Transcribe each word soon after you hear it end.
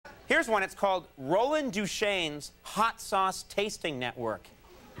Here's one. It's called Roland Duchesne's Hot Sauce Tasting Network.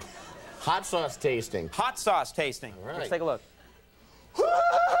 Hot sauce tasting. Hot sauce tasting. All right. Let's take a look. All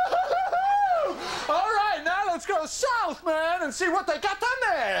right, now let's go south, man, and see what they got done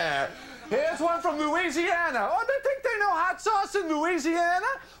there. Here's one from Louisiana. Oh, they think they know hot sauce in Louisiana?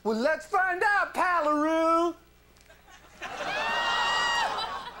 Well, let's find out, Palaroo.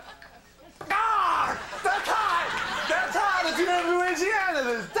 Ah, that's hot. That's hot. If you're in Louisiana,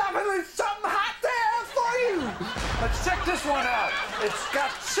 there's definitely something hot there for you. Let's check this one out. It's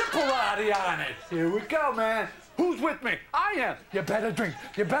got chipolati on it. Here we go, man. Who's with me? I am. You better drink.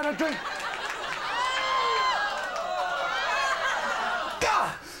 You better drink.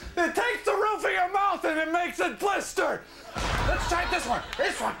 Ah, it takes the roof of your mouth and it makes it blister. Let's try this one.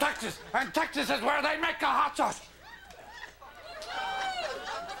 It's from Texas, and Texas is where they make the hot sauce.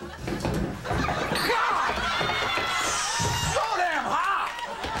 God! So damn hot!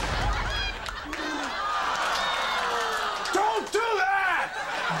 Don't do that!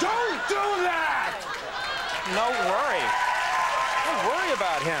 Don't do that! No worry. Don't worry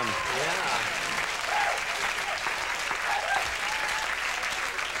about him. Yeah.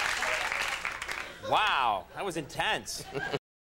 Wow, that was intense.